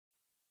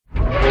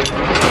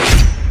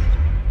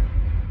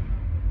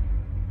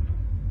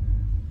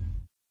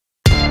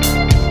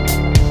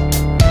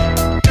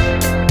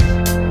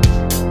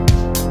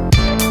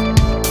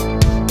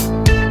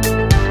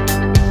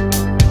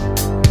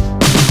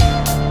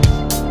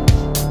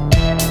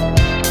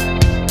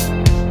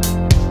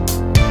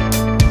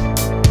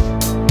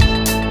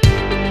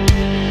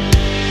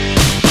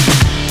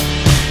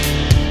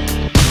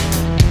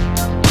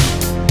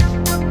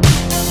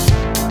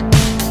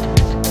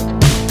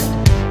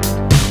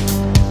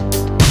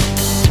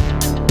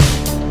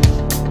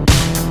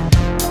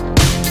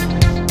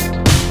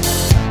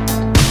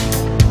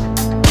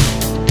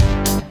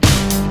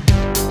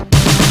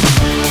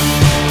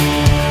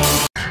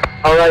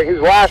like his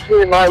last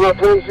seen my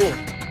location.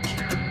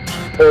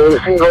 So he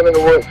was seen going in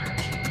the woods.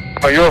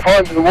 Oh, you're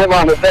referring to the wood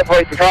line that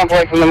separates the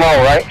complex from the mall,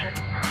 right?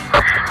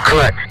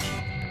 Correct.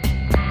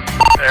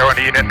 Air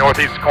 1 unit,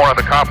 northeast corner of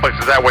the complex.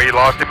 Is that where you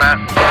lost him at?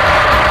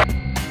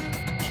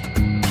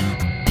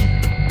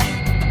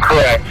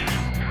 Correct.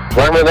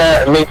 Remember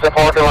that meets the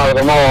parking lot of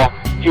the mall.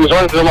 He was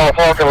running through the mall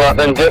parking lot,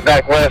 then dipped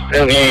back west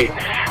into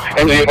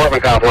the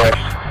apartment complex.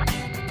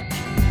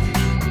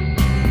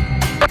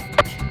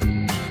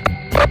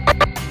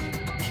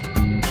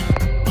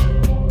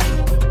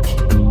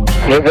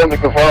 Need them to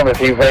confirm if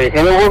he's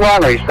in the wood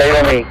line or he stayed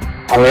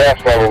on the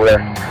asphalt over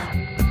there.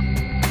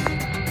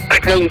 I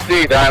couldn't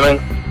see, Diamond.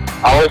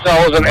 I wish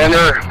I wasn't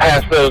enter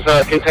past those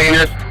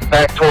containers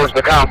back towards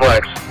the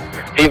complex.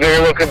 He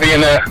very well could be in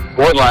the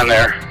wood line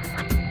there.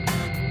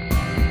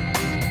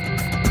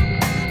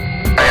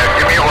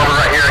 Give me a order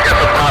right here. I got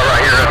some hot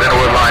right here in the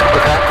wood line.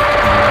 Okay.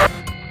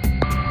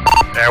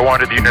 Air 1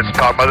 to the units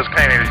talk about this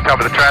container. He's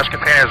talking about the trash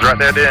containers right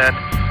there at the end.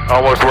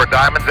 Almost where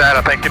Diamond's at,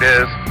 I think it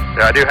is.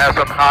 Yeah, I do have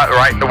something hot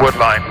right in the wood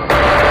line.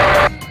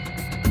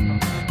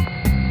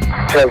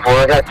 10-4,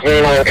 I got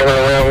K-9 coming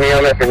around me.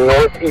 I'm at the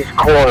northeast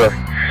corner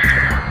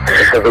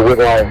of the wood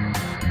line.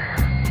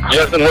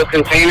 Just in those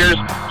containers,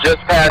 just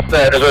past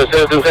that, as the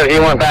citizen said, he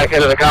went back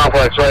into the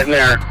complex right in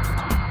there.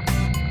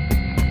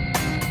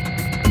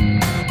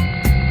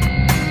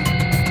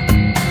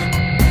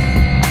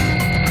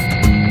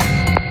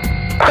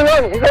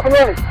 He's up and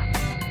running.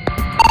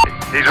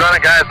 He's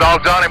running, guys.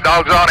 Dogs on him.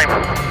 Dogs on him.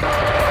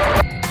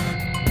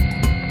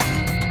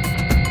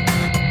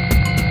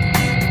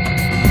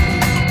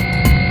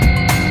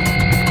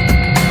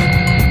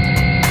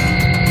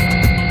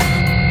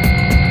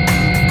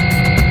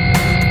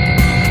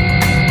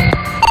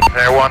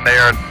 Air 1, they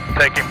are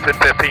taking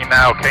 10-15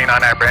 now.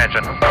 K-9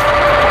 apprehension.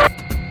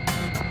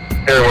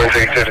 Air 1,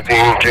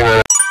 6-15,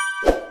 K-9.